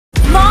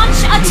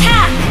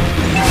Attack!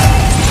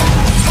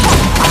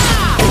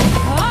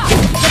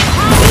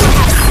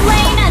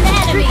 Slain an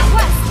enemy!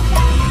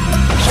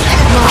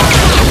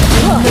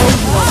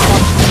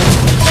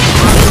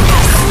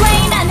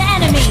 Slain an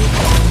enemy!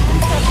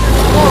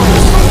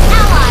 An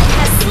ally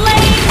has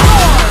slain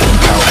more!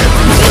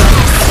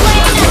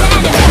 Slain an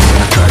enemy!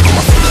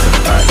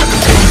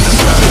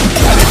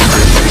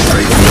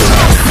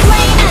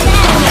 Slain an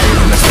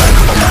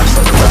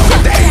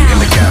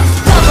enemy!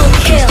 Double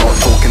kill! Start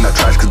talking that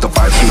trash 'cause the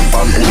vibes from the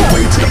front all the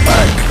way to the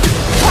back.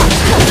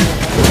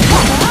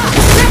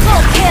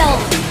 Triple kill!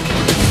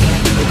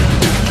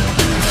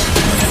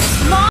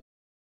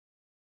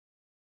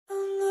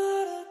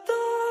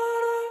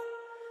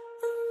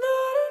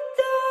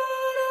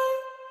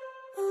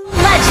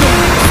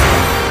 Legend!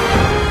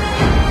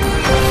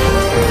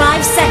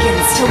 5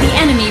 seconds till the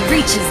enemy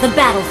reaches the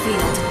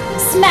battlefield.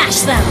 Smash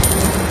them!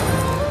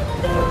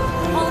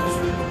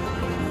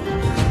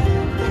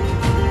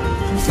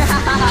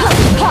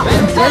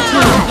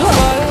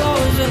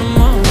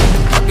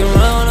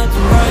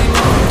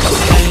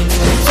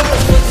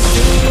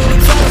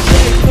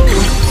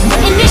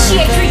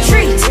 Initiate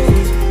retreat!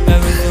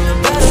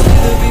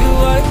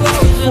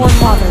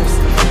 Forefathers,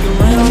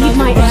 I need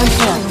my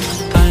answer.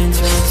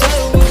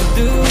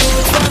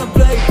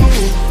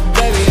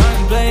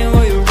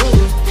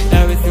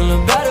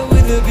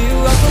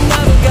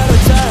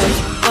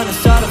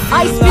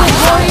 Icefield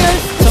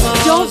warriors,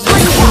 don't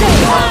bring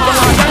shame on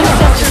our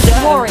ancestors'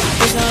 glory.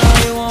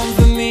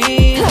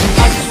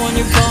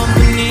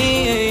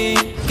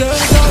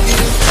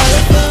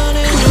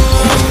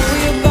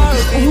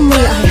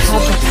 Only I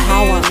have the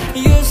power.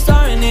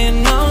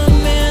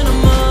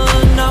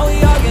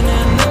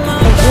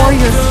 The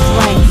warrior's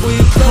strength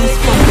comes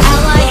from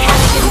Ally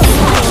has been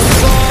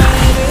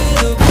slain.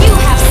 You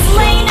have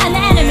slain an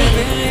enemy.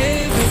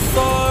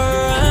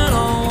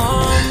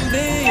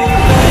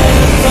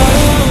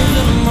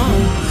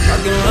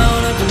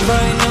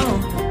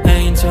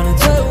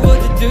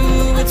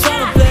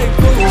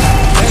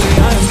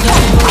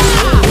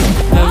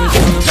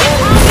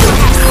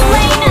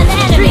 Slain an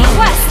enemy.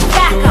 Request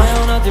backup.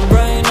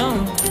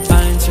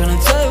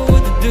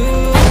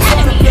 An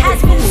enemy has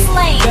been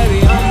slain.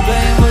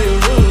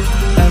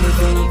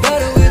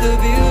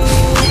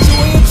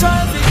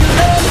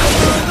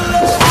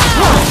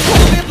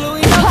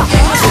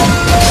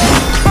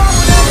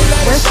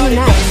 where's he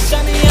next?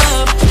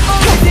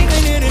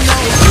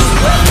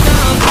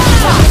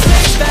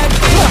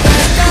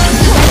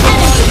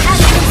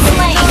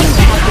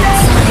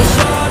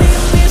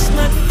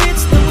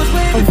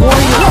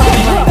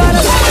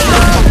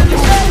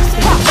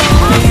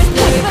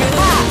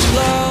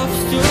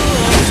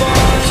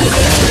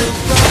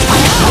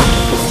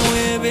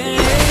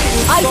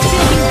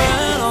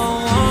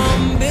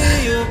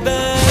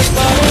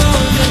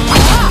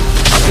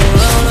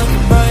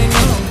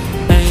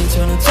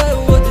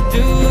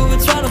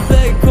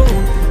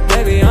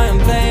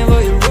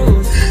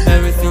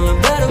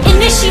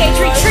 Initiate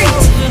retreat!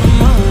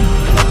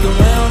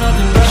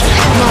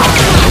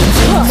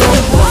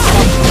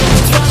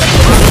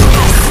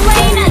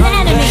 Slain an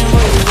enemy!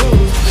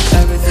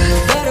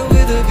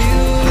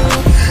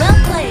 Well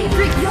played!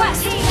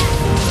 Request!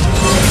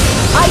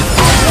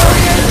 Icefield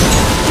warriors,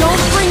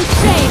 don't bring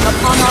shame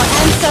upon our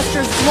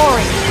ancestors'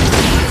 glory.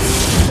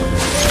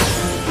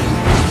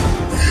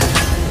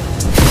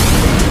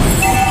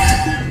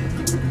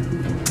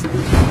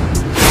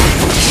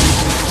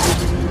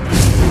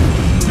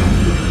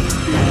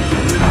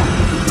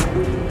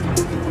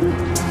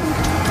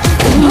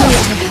 Only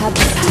I have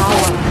the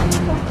power.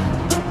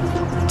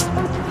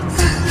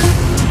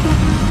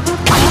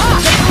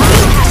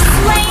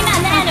 Slain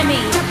an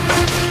enemy!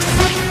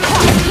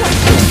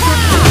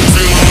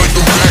 Feeling like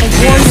I'm back,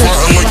 man.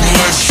 Fighting like my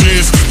last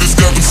chance. This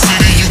Gotham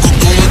City, you could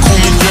go and call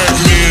me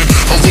Batman.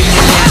 I roll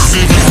my life,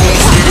 saving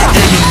homes for the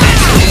enemy.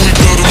 Only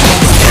got a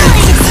mother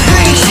kid, cook for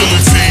your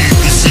agility.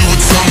 You see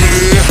what time it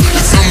is?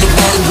 It's time to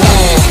buy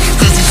raw.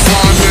 'Cause these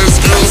fine ass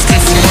girls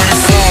came from mighty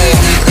far.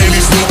 And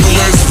these local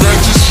ass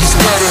ratchets, she's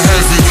gotta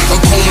have it. I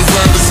call them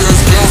rappers ass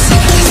bounce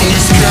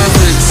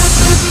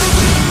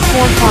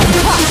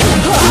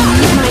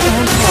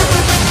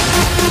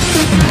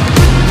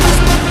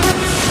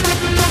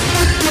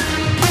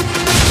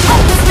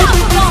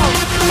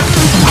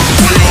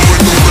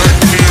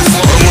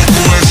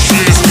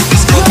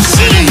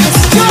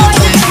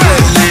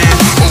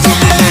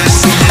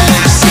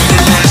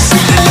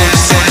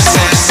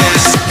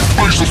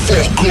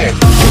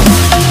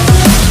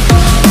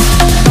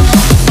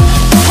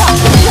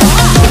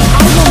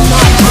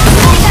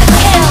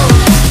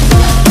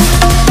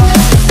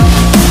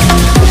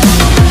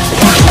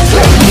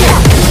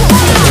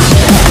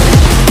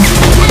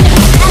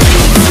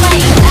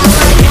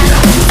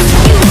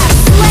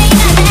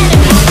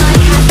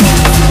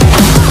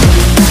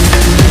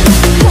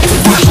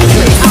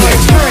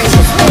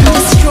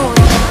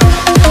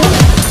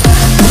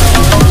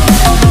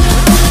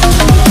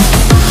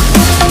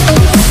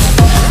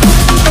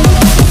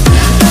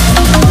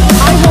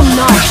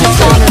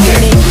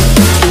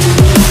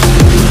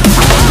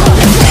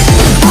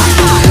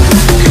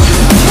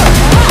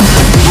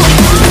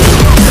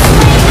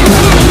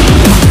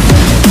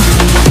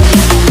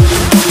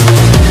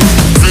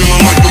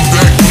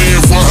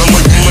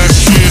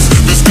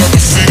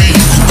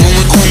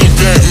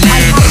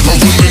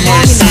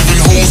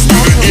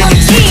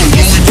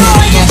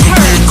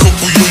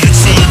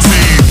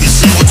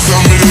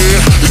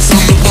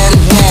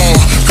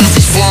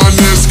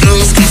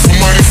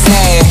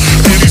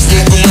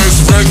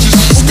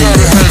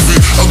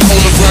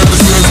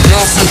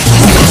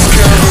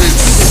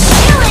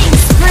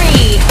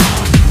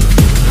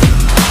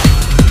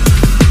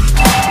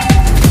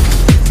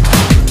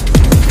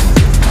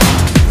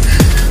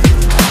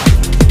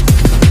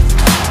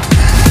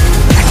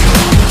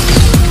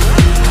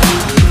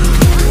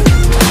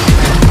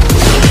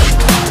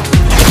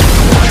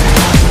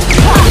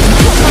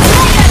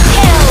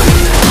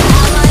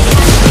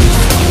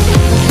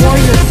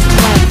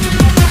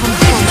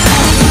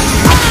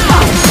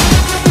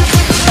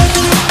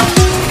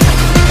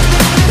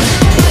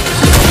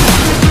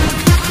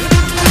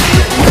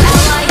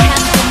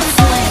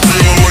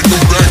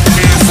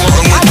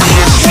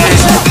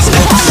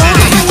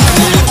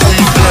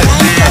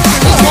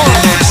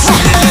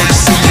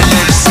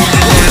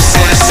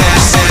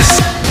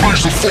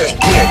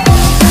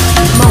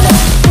Mother,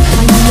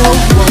 I know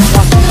you are